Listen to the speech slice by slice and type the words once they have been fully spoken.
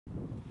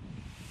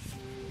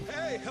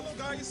Hey, hello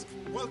guys,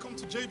 welcome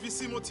to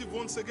JBCMotive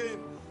once again.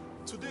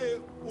 Today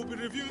we'll be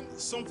reviewing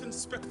something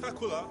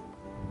spectacular,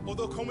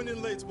 although coming in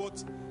late,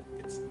 but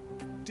it's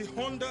the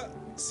Honda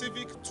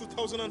Civic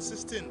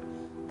 2016,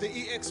 the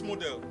EX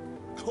model.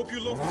 I hope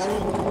you love this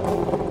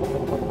one.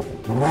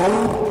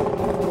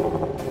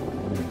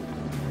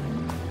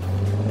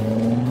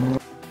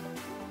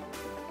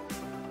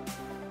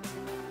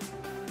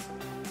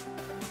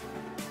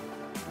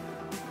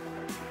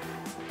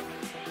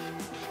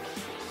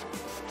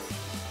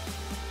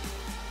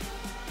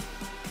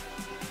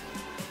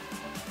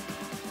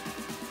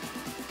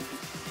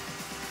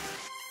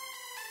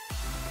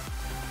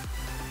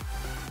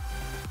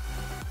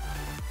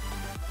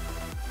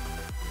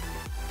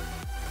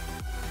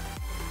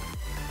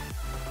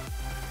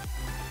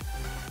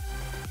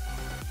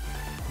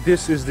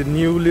 This is the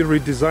newly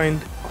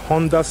redesigned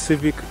Honda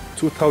Civic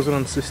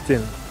 2016.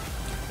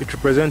 It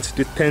represents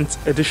the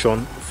 10th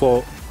edition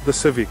for the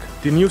Civic.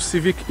 The new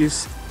Civic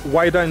is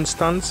wider in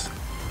stance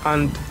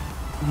and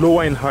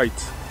lower in height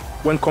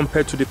when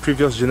compared to the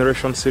previous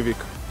generation Civic.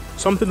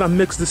 Something that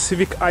makes the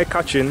Civic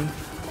eye-catching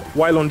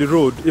while on the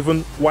road,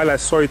 even while I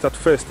saw it at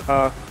first,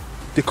 are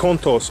the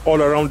contours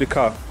all around the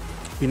car.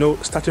 You know,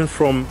 starting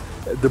from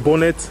the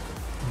bonnet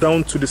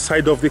down to the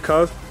side of the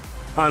car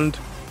and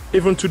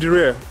even to the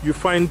rear, you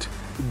find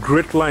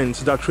great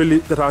lines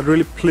that are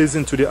really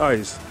pleasing to the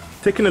eyes.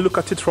 Taking a look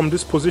at it from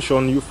this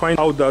position, you find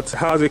out that it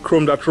has a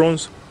chrome that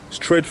runs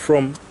straight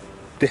from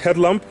the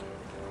headlamp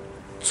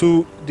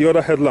to the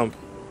other headlamp,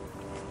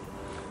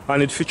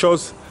 and it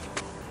features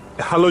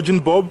a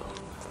halogen bulb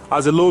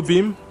as a low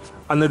beam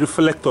and a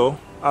reflector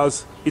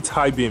as its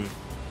high beam,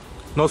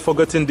 not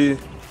forgetting the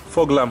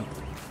fog lamp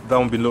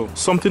down below.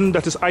 Something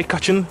that is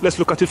eye-catching, let's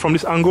look at it from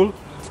this angle,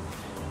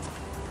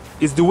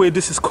 is the way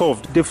this is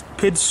curved. They've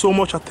paid so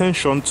much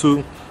attention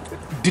to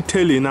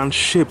detailing and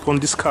shape on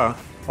this car.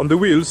 On the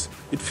wheels,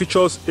 it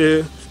features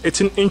a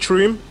 18-inch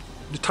rim.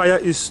 The tire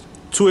is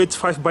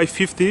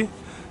 285/50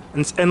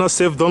 and it's NR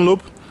safe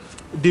Dunlop.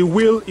 The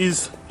wheel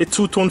is a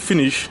two-tone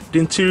finish. The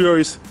interior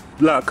is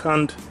black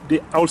and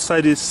the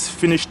outside is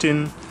finished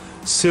in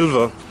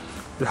silver.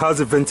 It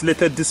has a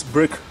ventilated disc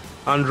brake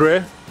and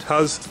rear it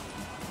has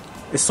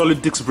a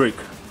solid disc brake.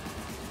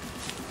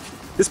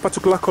 This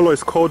particular color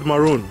is called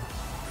maroon.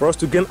 For us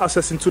to gain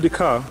access into the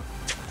car,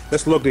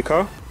 let's lock the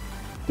car.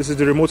 This is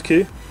the remote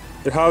key.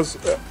 It has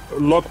a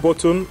lock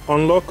button,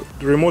 unlock,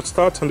 the remote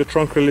start, and the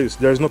trunk release.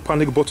 There is no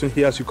panic button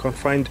here as you can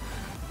find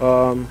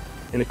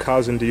in the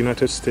cars in the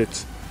United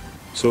States.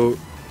 So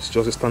it's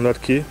just a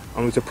standard key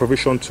and with a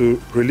provision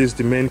to release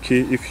the main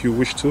key if you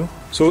wish to.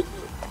 So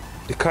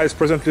the car is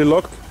presently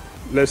locked.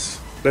 Let's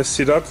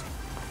see that.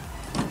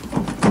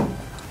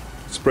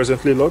 It's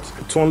presently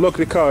locked. To unlock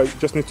the car, you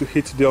just need to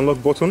hit the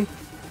unlock button.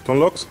 It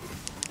unlocks.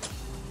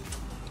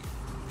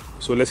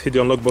 So let's hit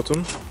the unlock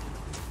button.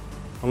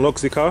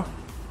 Unlocks the car.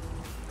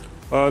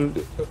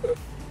 And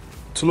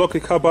to lock the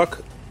car back,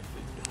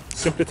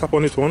 simply tap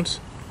on it once.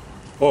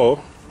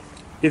 Or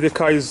if the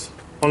car is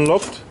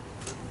unlocked,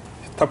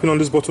 tapping on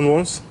this button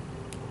once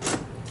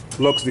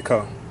locks the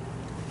car.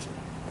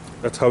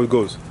 That's how it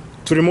goes.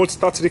 To remote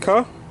start the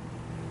car,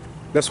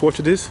 let's watch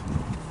this.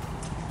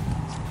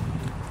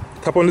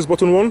 Tap on this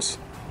button once,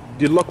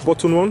 the lock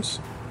button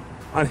once,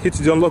 and hit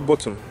the unlock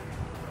button.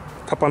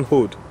 Tap and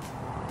hold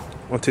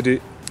until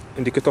the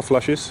indicator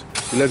flashes.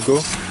 You let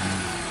go.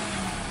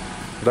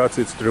 That's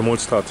it, the remote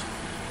start.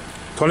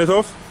 Turn it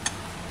off.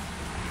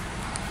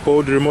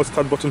 Hold the remote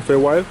start button for a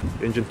while.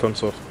 The engine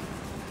turns off.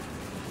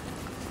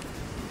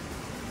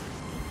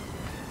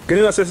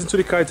 Getting access into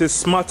the car, it is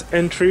smart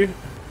entry.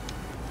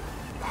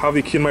 Have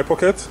the key in my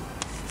pocket.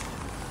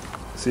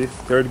 See,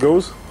 there it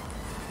goes.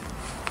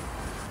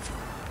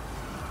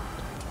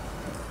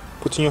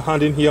 Putting your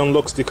hand in here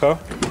unlocks the car,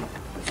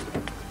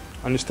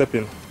 and you step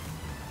in.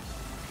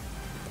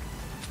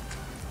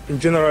 In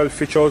general, it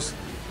features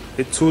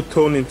a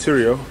two-tone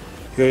interior.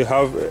 Here you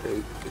have a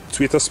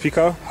tweeter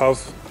speaker,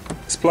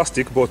 it's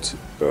plastic but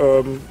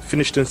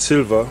finished in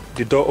silver.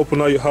 The door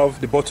opener, you have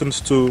the buttons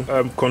to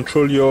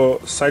control your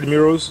side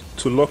mirrors,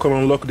 to lock and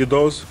unlock the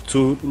doors,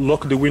 to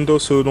lock the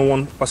windows so no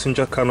one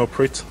passenger can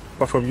operate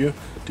apart from you.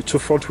 The two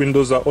front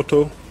windows are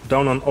auto,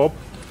 down and up.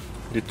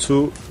 The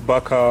two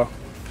back are,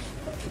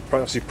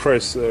 as you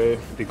press,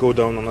 they go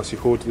down, and as you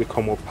hold, they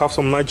come up. Have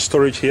some nice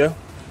storage here.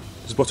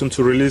 This button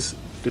to release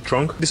the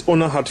trunk. This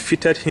owner had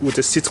fitted him with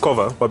a seat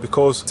cover, but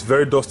because it's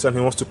very dusty and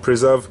he wants to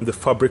preserve the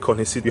fabric on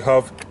his seat, you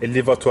have a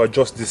lever to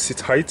adjust the seat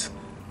height,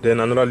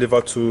 then another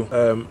lever to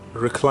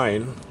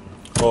recline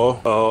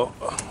or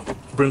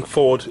bring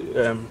forward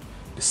the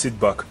seat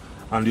back,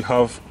 and you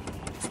have,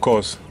 of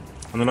course,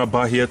 another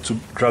bar here to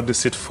drag the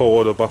seat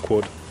forward or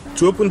backward.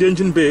 To open the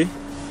engine bay,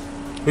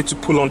 you need to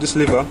pull on this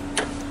lever.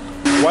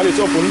 While it's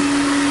open,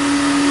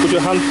 put your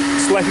hand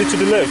slightly to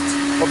the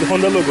left of the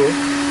Honda logo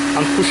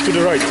and push to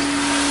the right.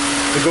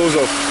 It goes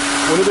off.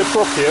 We need a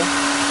prop here,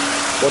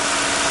 but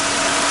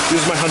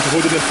use my hand to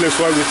hold it in place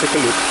while we take a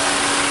look.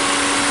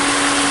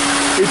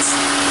 It's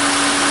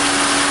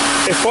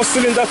a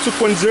 4-cylinder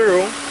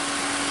 2.0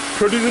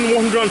 producing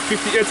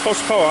 158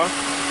 horsepower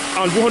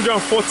and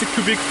 140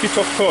 cubic feet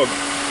of torque.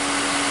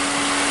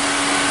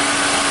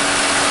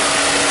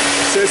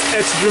 It says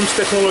X-Dreams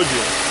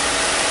technology.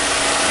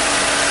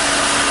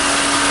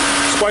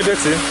 It's quite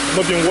dirty,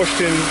 not been washed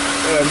in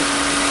a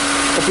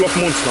couple of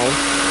months now.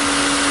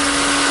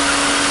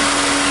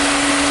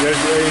 There's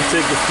the air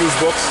intake, the fuse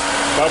box,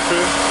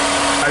 battery,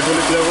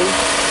 hydraulic level.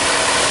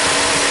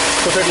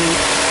 Spotted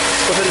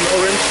in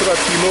orange so that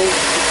you know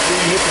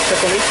to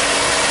check on it.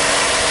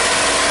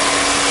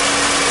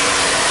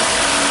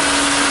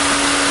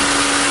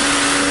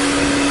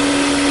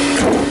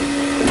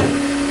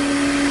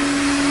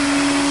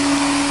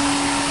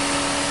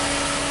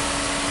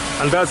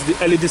 And that's the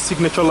LED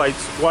signature light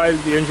while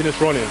the engine is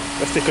running.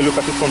 Let's take a look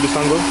at it from this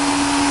angle.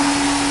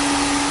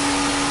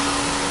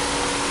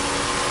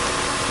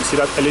 You see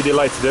that LED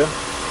light there?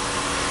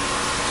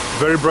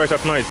 Very bright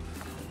at night.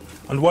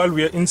 And while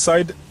we are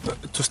inside,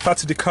 to start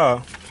the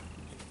car,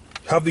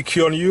 you have the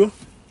key on you,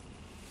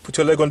 put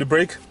your leg on the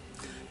brake,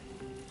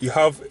 you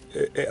have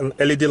an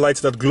LED light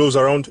that glows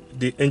around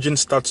the engine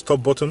start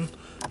stop button,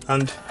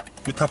 and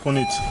you tap on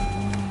it.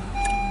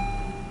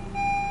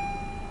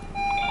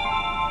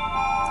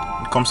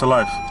 It comes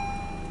alive.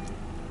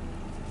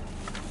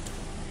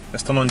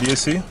 Let's turn on the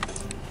AC.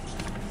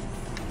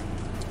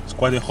 It's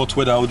quite a hot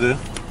weather out there.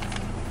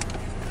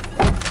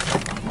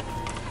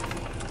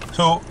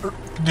 So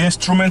the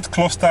instrument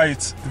cluster,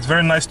 it's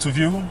very nice to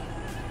view.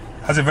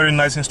 Has a very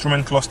nice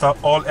instrument cluster,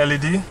 all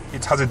LED.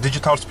 It has a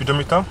digital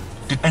speedometer.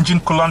 The engine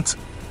coolant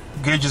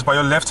gauge is by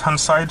your left hand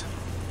side.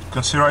 You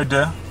can see right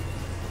there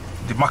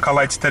the marker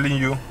light telling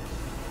you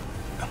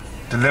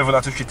the level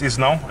at which it is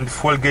now, and the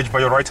fuel gauge by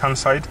your right hand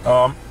side.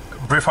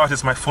 Brave out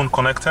is my phone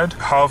connected.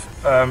 Have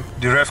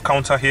the rev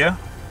counter here.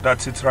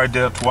 That's it right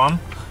there at 1.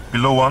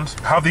 Below 1.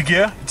 Have the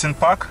gear, it's in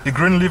park. The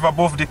green leaf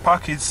above the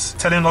park is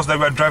telling us that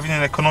we are driving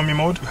in economy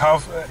mode. We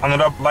have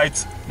another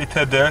light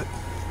littered there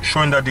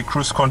showing that the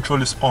cruise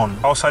control is on.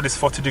 Outside is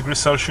 40 degrees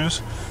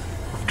Celsius.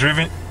 We've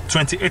driven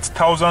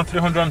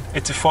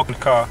 28,384 in the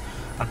car,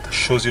 and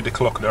shows you the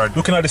clock there.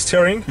 Looking at the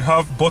steering, you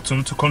have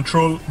button to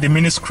control the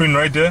mini screen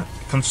right there.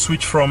 You can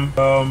switch from,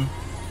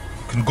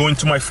 you can go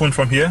into my phone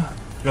from here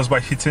just by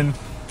hitting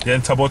the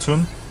enter button.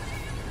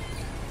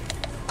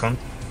 You can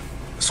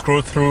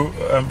scroll through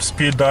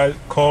speed dial,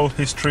 call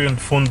history and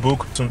phone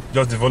book. So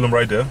just the volume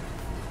right there.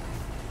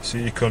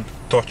 See, you can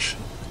touch.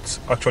 It's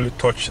actually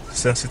touch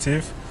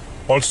sensitive.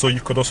 Also, you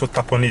could also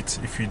tap on it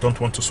if you don't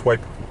want to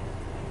swipe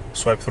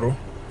through.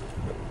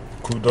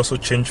 You could also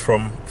change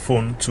from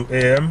phone to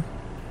AM,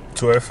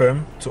 to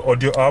FM, to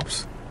audio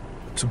apps,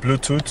 to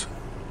Bluetooth,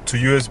 to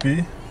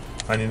USB,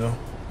 and you know,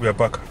 we are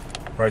back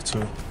right to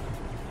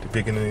the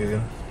beginning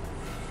again.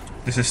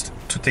 This is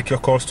to take your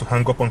calls, to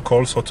hang up on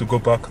calls, or to go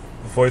back.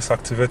 Voice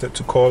activated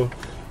to call.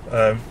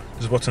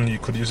 This button, you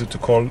could use it to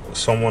call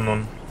someone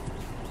on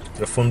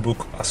your phone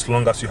book as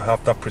long as you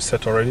have that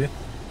preset already.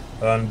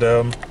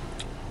 And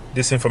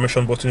this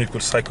information button, you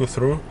could cycle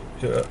through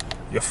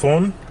your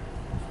phone,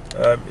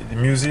 the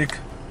music,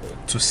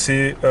 to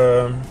see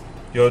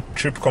your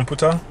trip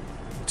computer,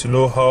 to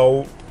know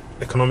how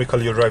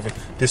economically you're driving.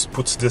 This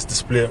puts this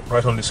display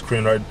right on the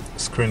screen,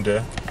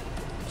 there.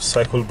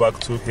 Cycle back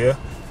to here.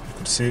 You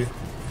could see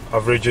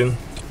averaging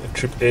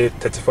trip A,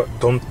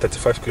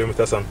 35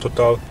 kilometers, and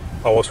total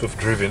hours we've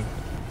driven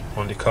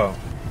on the car.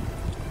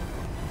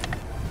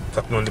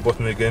 Tapping on the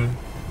button again,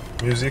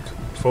 music,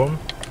 phone,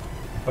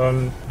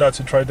 and that's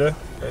it right there.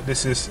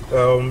 This is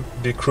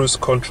the cruise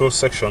control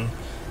section.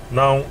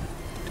 Now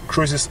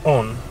cruise is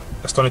on.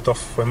 Let's turn it off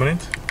for a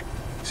minute.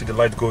 See, the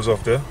light goes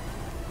off there.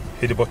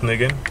 Hit the button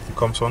again, it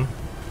comes on.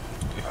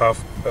 You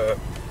have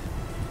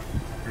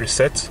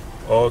reset,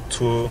 or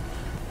to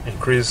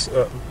increase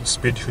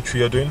speed which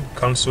we are doing,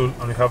 cancel,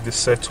 and you have the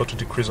set, or to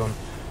decrease on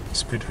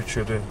speed which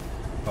you're doing.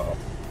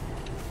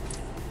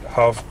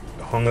 Have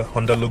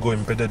Honda logo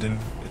embedded in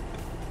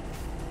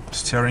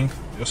steering.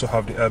 You also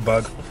have the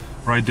airbag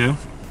right there.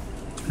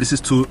 This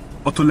is to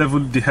auto level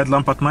the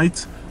headlamp at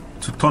night,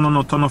 to turn on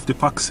or turn off the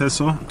park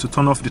sensor, to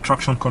turn off the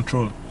traction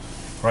control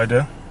right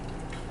there.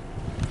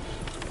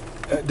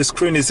 The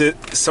screen is a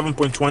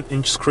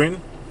 7.1-inch screen,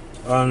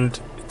 and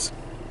it's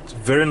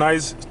very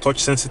nice, touch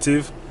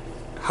sensitive.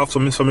 Have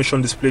some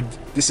information displayed.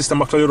 This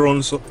system actually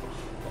runs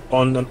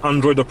on an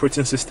Android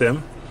operating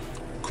system.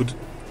 You could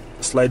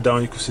slide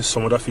down, you could see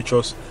some other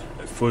features.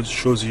 It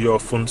shows you your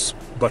phone's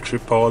battery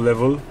power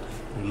level,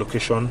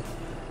 location,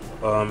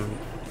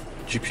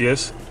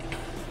 GPS.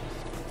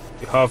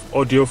 You have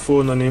audio,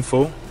 phone and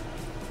info.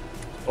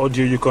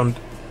 Audio, you can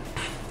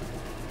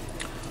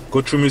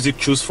go through music,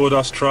 choose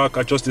folders, track,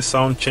 adjust the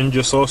sound, change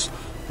your source.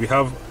 We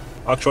have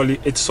actually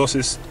 8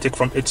 sources, take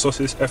from 8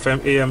 sources,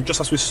 FM, AM,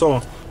 just as we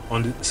saw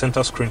on the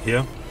center screen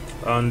here.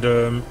 And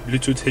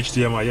Bluetooth,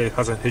 HDMI, yeah, it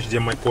has an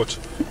HDMI port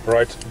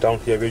right down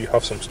here where you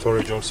have some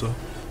storage also.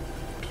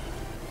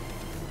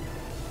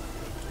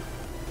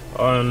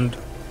 And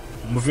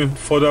moving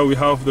further, we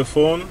have the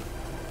phone.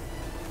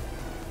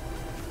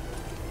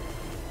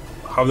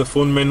 Have the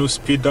phone menu,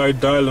 speed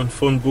dial, and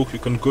phone book. You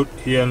can go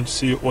here and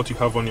see what you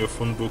have on your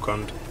phone book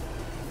and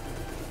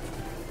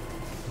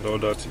and all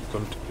that. You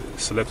can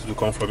select to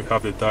come from. You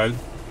have the dial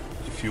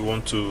if you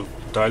want to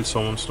dial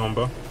someone's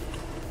number.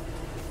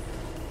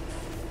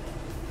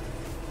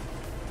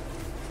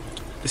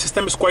 The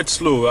system is quite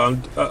slow,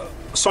 and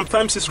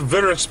sometimes it's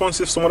very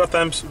responsive. Some other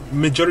times,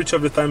 majority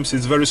of the times,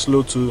 it's very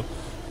slow to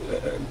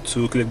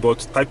click.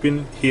 But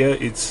typing here,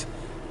 it's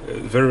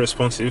very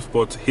responsive.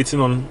 But hitting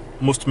on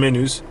most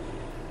menus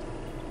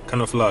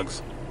kind of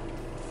lags.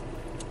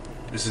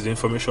 This is the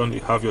information. You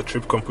have your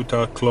trip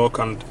computer, clock,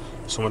 and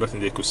some other thing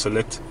they could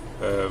select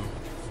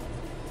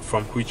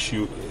from which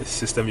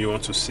system you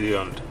want to see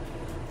and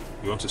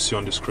you want to see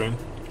on the screen.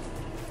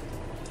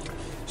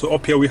 So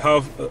up here we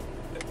have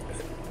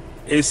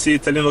AC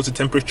telling us the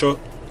temperature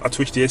at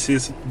which the AC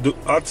is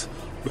at.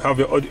 We have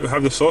the audio, we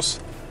have the source.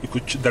 You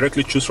could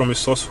directly choose from a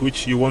source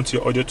which you want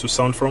your audio to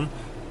sound from.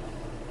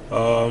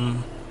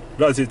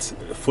 That's it.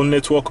 Phone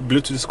network,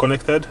 Bluetooth is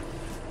connected,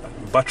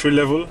 battery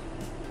level,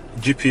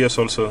 GPS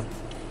also.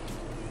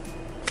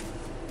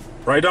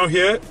 Right down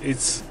here,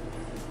 it's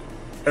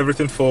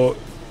everything for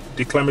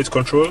the climate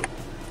control.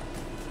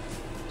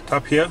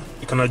 Tap here,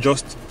 you can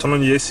adjust, turn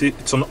on the AC.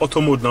 It's on auto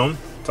mode now.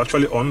 It's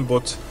actually on,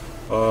 but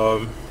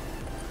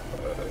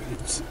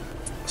it's,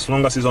 as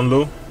long as it's on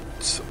low,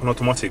 it's on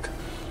automatic.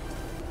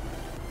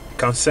 You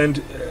can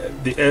send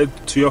the air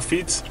to your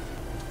feet,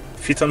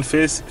 feet and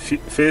face,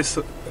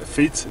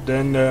 feet,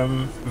 then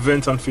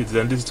vent and feet.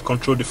 Then this is to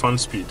control the fan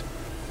speed.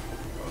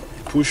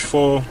 Push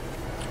for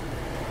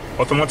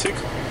automatic.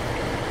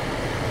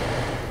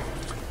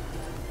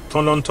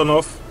 Turn on, turn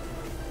off,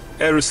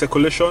 air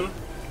recirculation,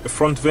 the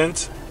front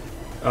vent,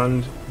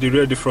 and the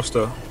rear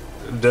defroster.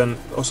 Then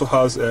also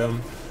has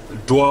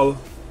dual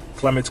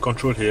climate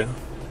control here.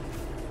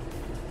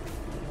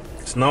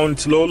 It's now in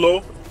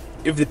low.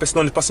 If the person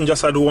on the passenger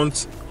side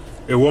wants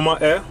a warmer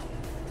air,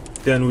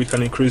 then we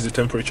can increase the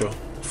temperature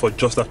for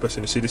just that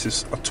person. You see, this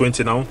is at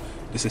 20 now.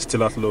 This is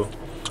still at low.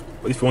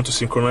 But if you want to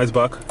synchronize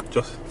back,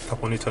 just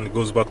tap on it and it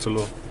goes back to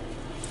low.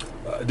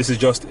 This is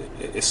just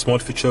a small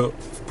feature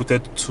put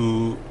it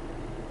to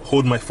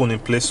hold my phone in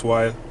place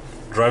while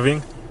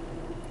driving.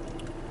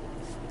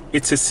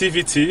 It's a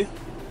CVT,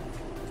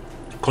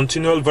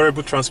 continual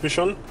variable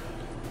transmission,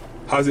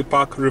 has a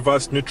park,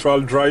 reverse,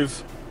 neutral,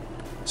 drive,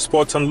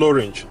 sport and low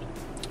range.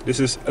 This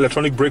is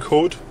electronic brake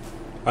hold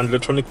and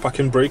electronic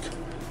parking brake.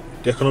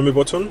 The economy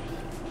button,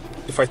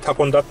 if I tap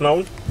on that now,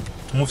 it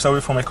moves away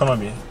from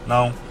economy.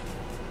 Now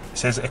it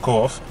says echo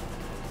off.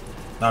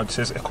 Now it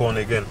says echo on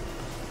again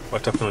by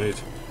tapping on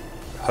it.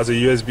 Has a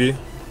USB,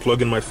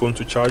 plug in my phone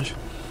to charge.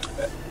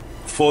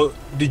 For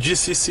the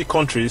GCC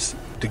countries,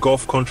 the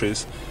Gulf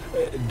countries,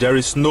 there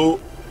is no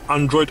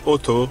Android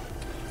Auto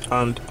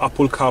and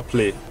Apple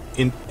CarPlay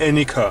in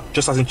any car.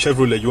 Just as in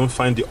Chevrolet, you won't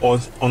find the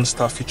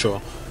OnStar feature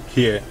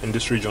here in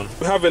this region.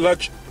 We have a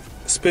large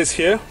space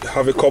here. We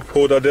have a cup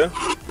holder there,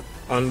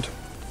 and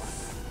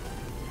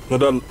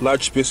another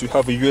large space. We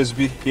have a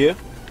USB here,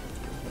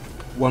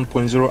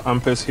 1.0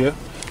 amperes here.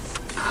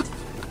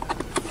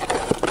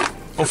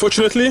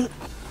 Unfortunately,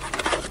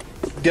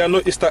 there are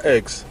no Easter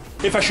eggs.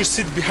 If I should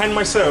sit behind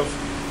myself,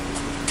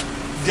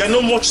 there are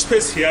no much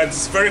space here.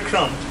 It's very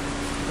cramped.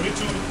 We need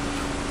to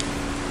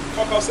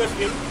tuck ourselves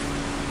in.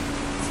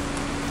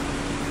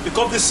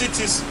 Because the seat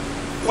is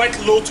quite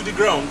low to the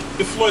ground,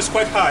 the floor is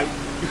quite high,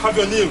 you have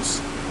your nails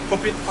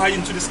popping high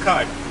into the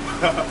sky,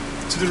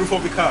 to the roof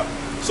of the car.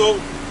 So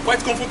quite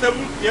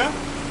comfortable, yeah,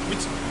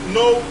 with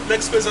no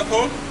leg space at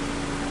all.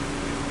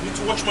 Need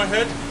to watch my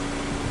head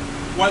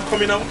while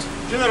coming out.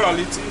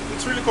 Generally,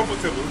 it's really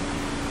comfortable.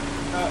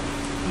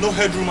 No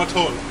headroom at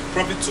all.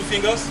 Probably 2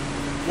 fingers,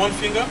 1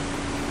 finger.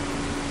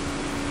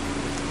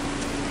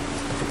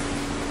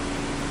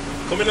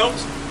 Coming out,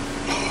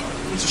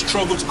 need to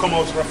struggle to come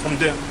out right from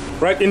there.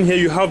 Right in here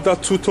you have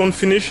that two-tone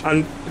finish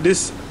and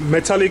this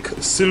metallic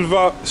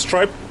silver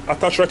stripe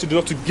attached right to the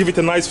door to give it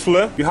a nice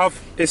flare. You have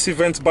AC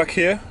vent back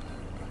here.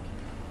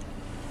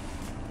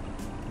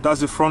 That's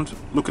the front,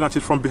 looking at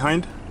it from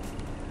behind.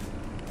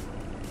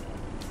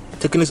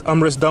 Taking this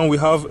armrest down, we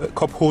have a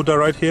cup holder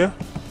right here.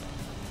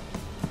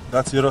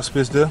 That's the other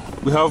space there.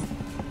 We have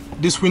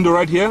this window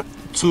right here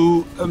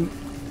to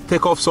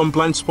take off some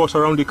blind spots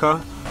around the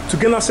car. To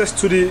gain access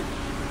to the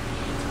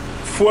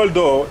fuel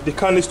door, the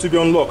car needs to be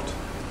unlocked.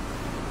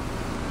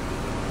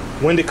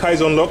 When the car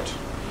is unlocked,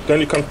 then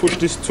you can push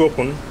this to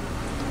open,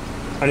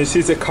 and you see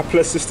it's a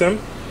capless system.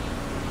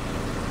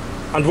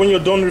 And when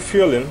you're done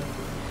refueling,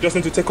 you just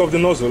need to take off the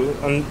nozzle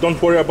and don't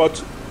worry about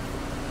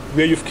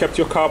where you've kept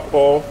your cap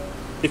or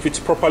if it's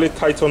properly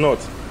tight or not.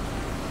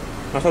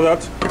 After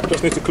that,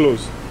 just need to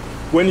close.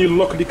 When you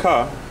lock the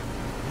car,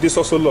 this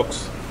also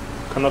locks,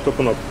 cannot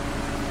open up.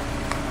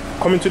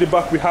 Coming to the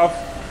back, we have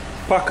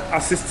park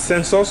assist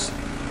sensors,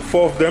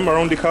 4 of them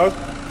around the car.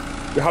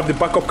 We have the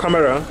backup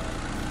camera,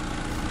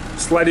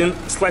 sliding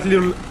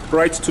slightly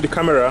right to the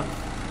camera,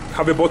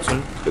 have a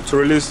button to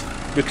release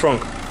the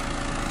trunk.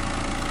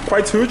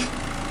 Quite huge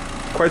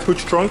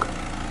trunk.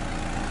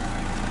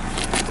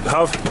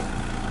 Have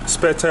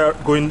spare tire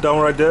going down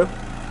right there.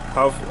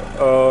 Have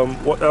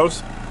what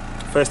else?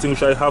 Fire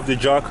extinguisher. I have the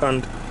jack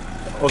and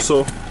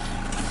also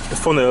a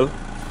funnel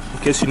in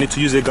case you need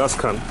to use a gas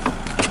can.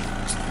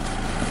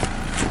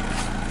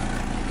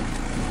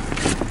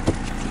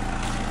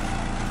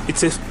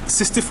 It's a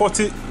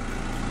 60-40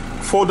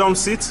 fold down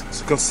seat,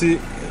 so you can see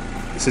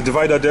it's a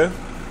divider there.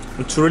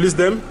 And to release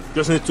them, you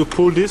just need to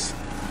pull this,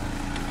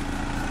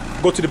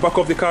 go to the back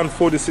of the car and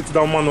fold the seat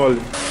down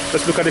manually.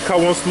 Let's look at the car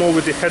once more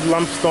with the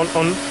headlamp turned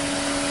on.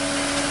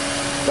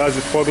 That's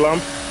the fog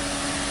lamp.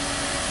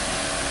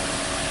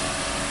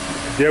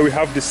 There we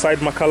have the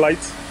side marker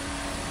light.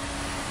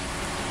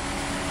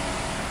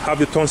 Have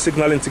the turn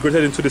signal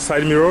integrated into the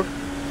side mirror.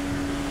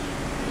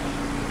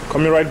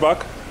 Coming right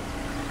back.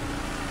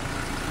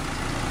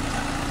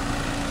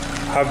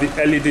 Have the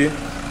LED,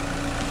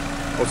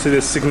 or say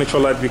the signature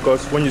light,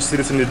 because when you see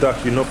this in the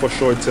dark, you know for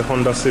sure it's a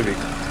Honda Civic.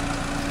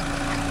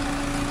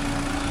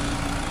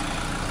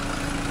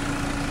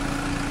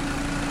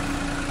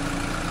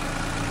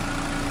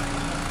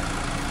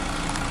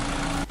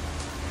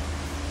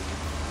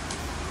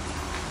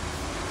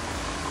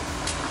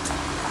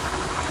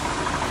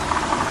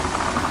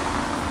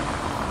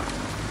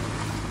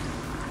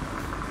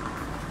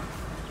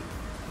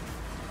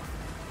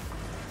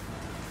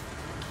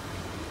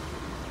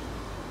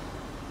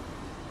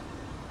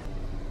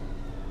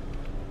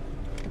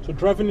 So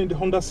driving in the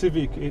Honda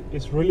Civic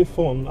is really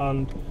fun,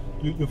 and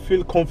you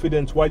feel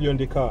confident while you're in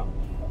the car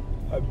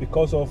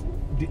because of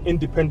the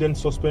independent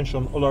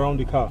suspension all around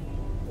the car.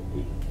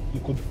 You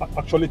could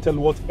actually tell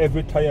what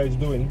every tire is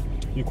doing.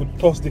 You could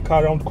toss the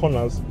car around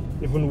corners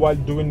even while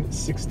doing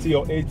 60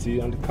 or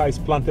 80 and the car is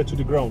planted to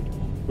the ground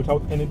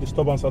without any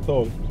disturbance at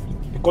all.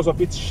 Because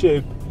of its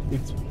shape,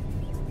 it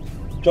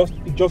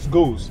just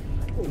goes.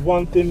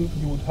 One thing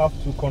you would have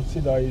to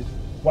consider is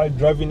while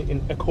driving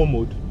in eco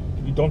mode,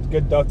 you don't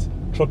get that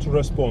throttle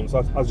response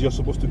as you're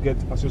supposed to get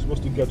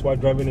while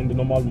driving in the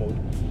normal mode.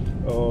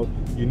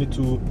 You need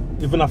to,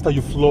 even after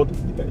you flood,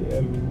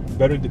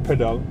 bury the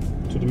pedal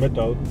to the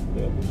metal,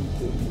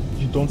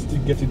 you don't still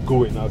get it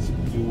going as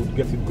you would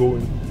get it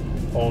going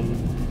on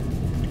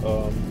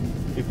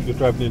if you're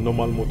driving in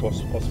normal mode or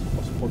sport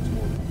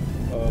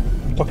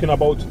mode. Talking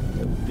about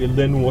the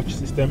lane watch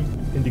system,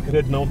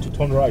 indicated now to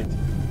turn right,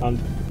 and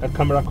a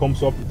camera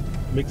comes up,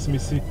 makes me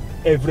see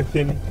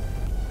everything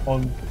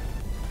on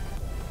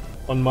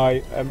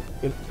my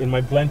in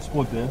my blind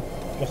spot there,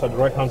 just at the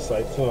right hand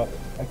side, so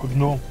I could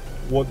know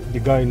what the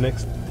guy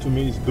next to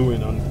me is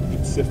doing and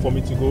it's safe for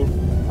me to go.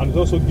 And it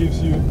also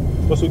gives you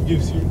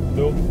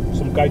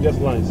some guidance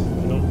lines,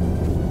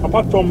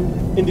 apart from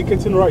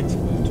indicating right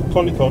to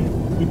turn it on.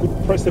 You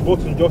could press a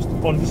button just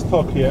on this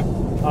torque here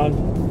and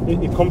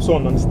it comes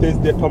on and stays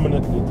there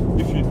permanently.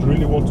 If you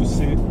really want to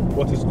see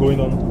what is going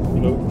on,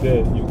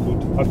 there, you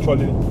could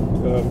actually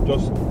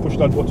just push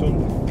that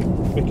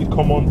button, make it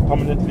come on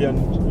permanently, and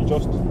you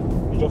just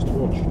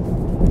watch.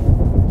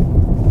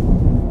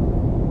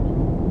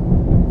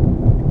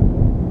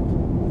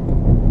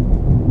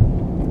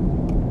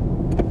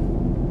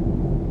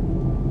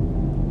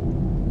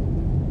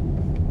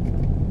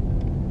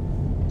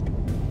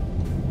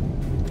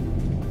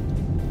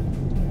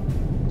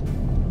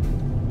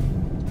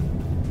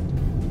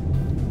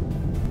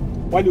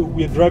 While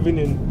we are driving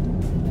in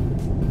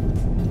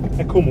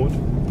eco mode,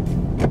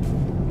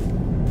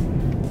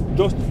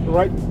 just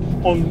right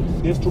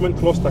on the instrument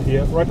cluster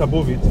here, right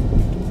above it,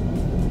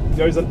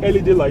 there is an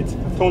LED light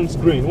that turns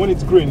green. When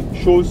it's green,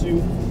 it shows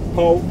you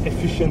how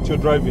efficient you're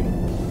driving.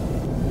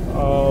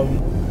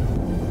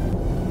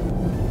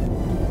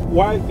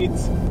 While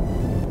it's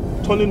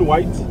turning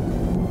white,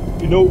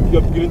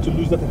 you're beginning to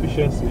lose that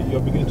efficiency.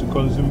 You're beginning to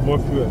consume more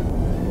fuel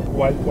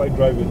while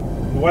driving.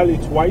 And while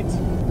it's white,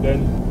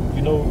 then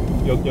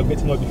you're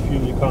getting all the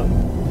fuel you can.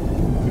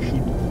 You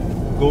should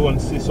go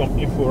and see some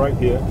info right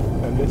here,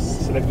 and let's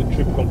select the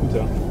trip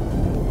computer.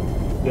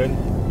 Then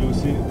you'll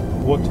see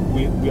what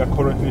we are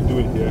currently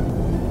doing here.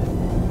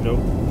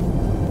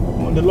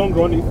 On the long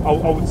run, I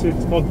would say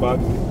it's not bad.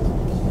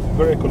 It's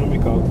very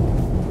economical.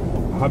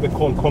 I have a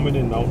call coming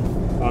in now,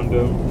 and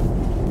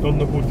don't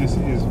know who this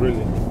is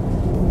really.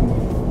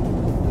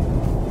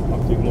 I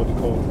have to ignore the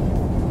call.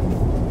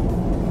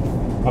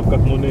 I've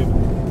got no name.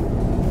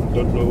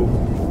 Don't know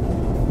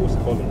who's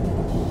calling.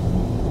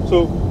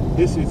 So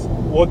this is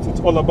what it's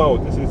all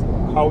about. This is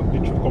how the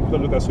trip computer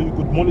looks at. So you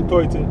could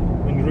monitor it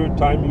in real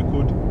time. You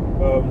could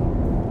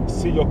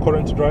see your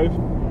current drive.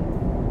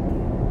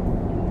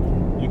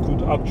 You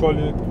could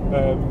actually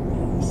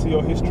see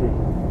your history.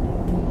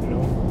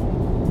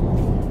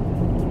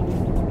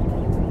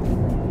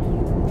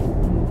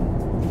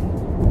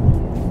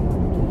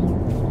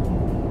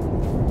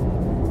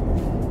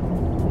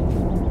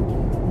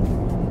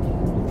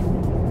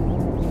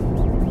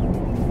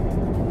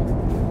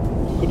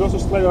 Also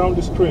slide around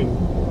the screen.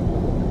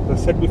 As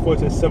I said before,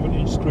 it's a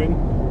 7-inch screen,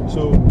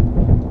 so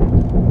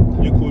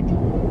you could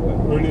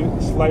really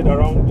slide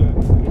around.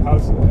 It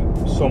has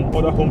some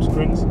other home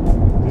screens.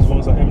 These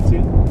ones are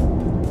empty.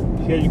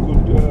 Here you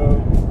could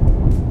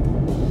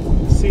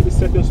see the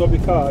settings of the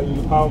car.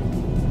 You have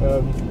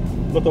a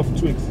lot of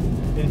tweaks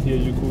in here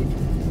you could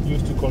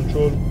use to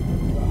control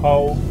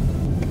how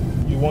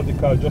you want the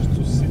car just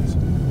to sit.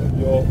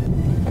 your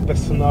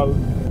personal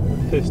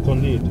taste or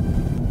need.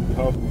 You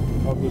have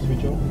this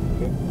feature.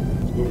 Okay,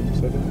 let's go into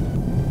settings.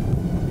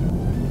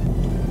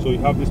 So you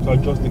have this to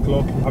adjust the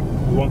clock. You have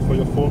the one for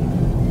your phone.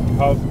 You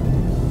have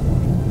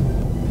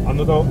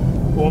another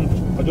one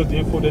to adjust the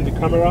info, then the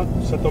camera,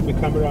 set up the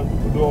camera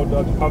and do all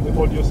that. You have the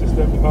audio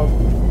system. You have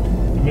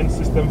the main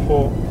system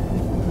for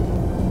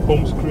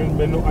home screen,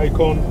 menu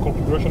icon,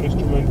 configuration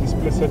instrument,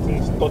 display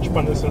settings, touch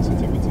panel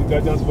sensitivity,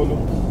 guidance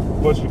volume,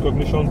 voice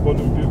recognition,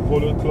 volume view,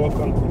 volume clock,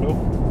 and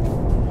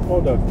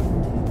all that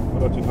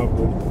you have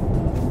there.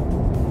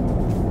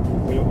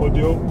 For your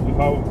audio, you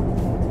have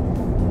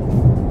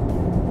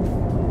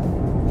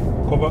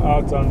cover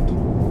art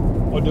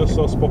and audio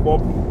source pop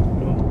up.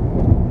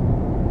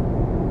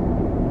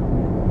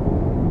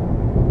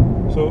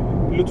 So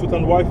Bluetooth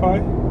and Wi-Fi.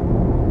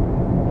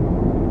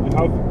 You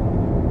have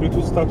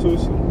Bluetooth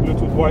status,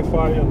 Bluetooth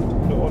Wi-Fi,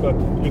 and all that.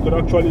 You could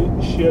actually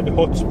share the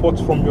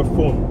hotspots from your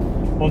phone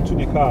onto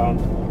the car, and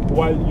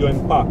while you're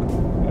in park,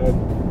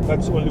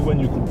 that's only when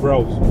you could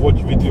browse, watch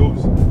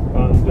videos,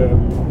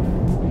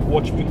 and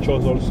watch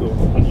pictures also,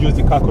 and use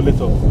the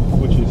calculator,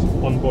 which is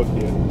on board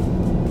here.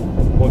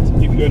 But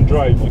if you're in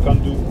drive, you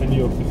can't do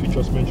any of the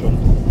features mentioned.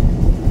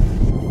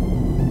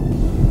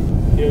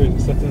 Here is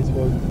the settings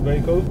for the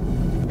vehicle.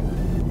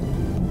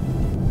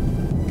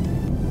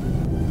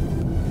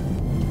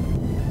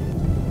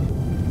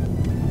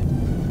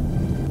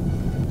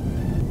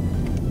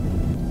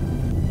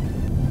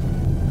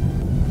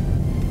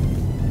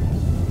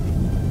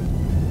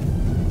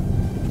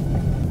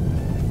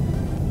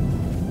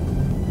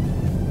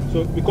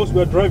 So because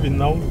we are driving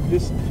now,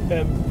 these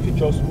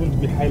features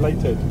won't be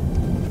highlighted.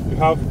 You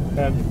have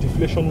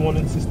deflation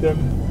warning system,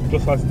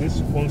 just as this.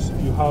 Once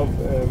you have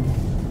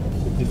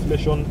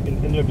deflation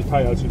in any of the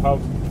tires, you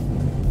have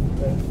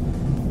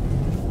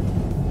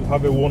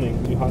a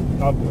warning. You have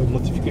a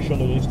notification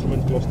on your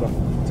instrument cluster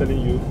telling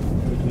you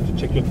that you need to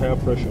check your tire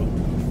pressure.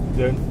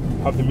 Then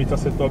you have the meter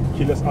setup,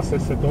 keyless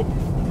access setup,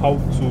 how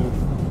to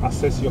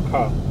access your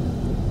car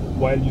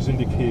while using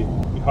the key.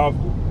 You have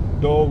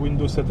door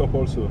window setup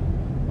also.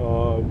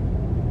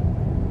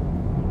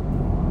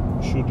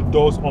 Should the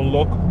doors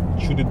unlock?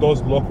 Should the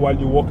doors lock while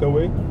you walk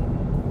away?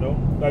 No,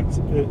 that's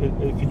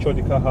a feature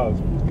the car has.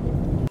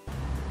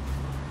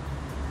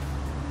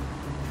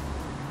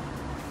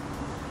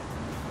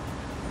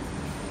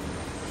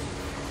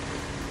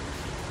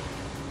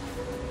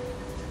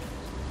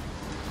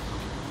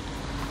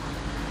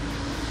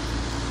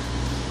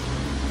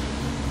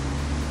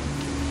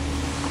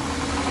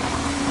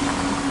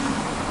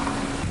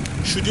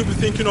 Should you be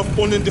thinking of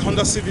owning the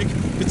Honda Civic,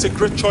 it's a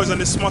great choice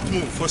and a smart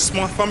move. For a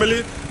smart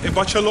family, a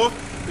bachelor,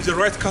 is the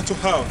right car to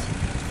have.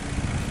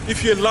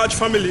 If you're a large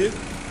family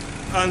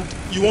and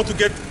you want to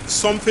get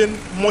something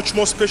much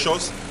more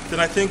spacious, then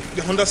I think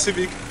the Honda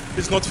Civic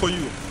is not for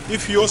you.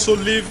 If you also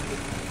live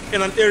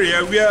in an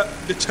area where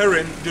the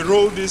terrain, the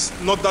road is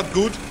not that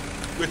good,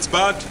 it's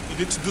bad, you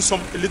need to do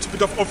a little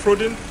bit of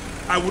off-roading,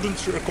 I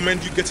wouldn't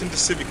recommend you getting the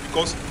Civic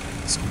because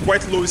it's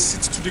quite low, it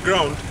sits to the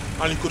ground,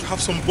 and you could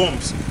have some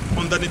bumps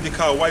underneath the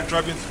car while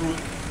driving through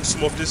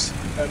some of these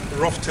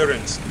rough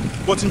terrains.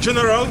 But in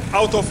general,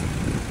 out of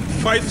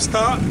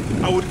 5-star,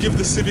 I would give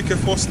the Civic a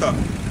 4-star.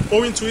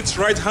 Owing to its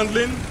ride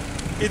handling,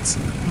 its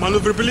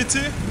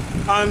maneuverability,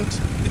 and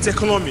its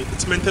economy,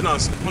 its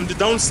maintenance. On the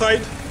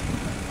downside,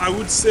 I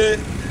would say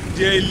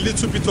there are a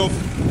little bit of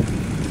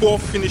poor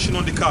finishing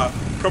on the car,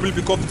 probably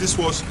because this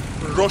was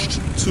rushed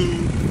to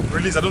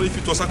release. I don't know if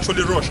it was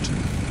actually rushed,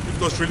 if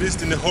it was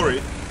released in a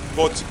hurry,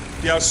 but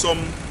there are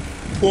some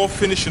poor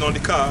finishing on the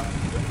car.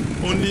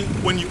 Only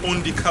when you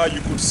own the car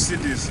you could see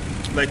this,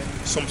 like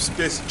some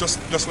space,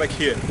 just like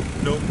here,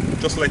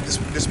 just like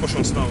these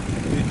portions now.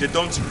 They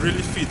don't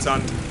really fit,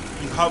 and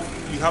you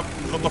have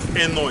a lot of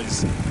air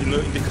noise, in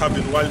the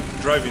cabin while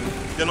driving.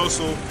 Then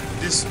also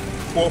these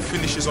poor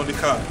finishes on the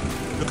car,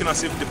 looking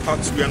as if the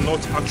parts were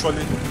not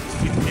actually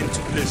fit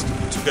into place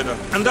together.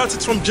 And that's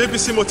it from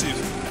JBCMotive.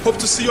 Hope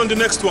to see you on the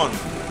next one.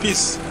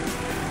 Peace.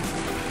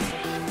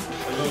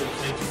 Hello,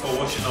 thank you for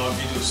watching our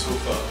video so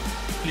far.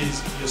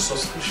 Please, your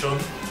subscription,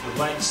 your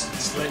likes,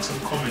 dislikes,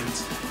 and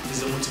comments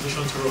is a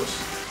motivation to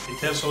us. It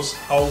tells us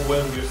how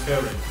well we're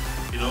faring.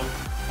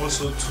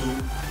 Also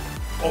to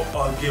up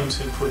our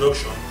games in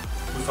production.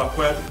 We've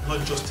acquired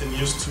not just a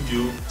new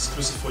studio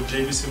exclusive for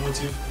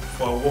JBCMotive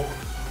for our work,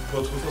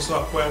 but we've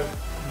also acquired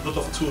a lot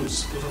of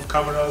tools, a lot of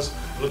cameras,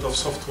 a lot of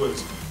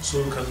softwares,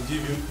 so we can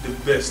give you the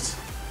best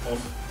of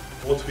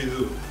what we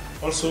do.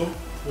 Also,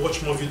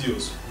 watch more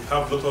videos. We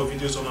have a lot of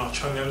videos on our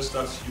channels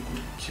that you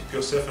could keep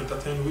yourself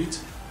entertained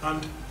with,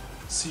 and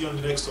see you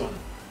on the next one.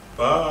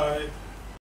 Bye.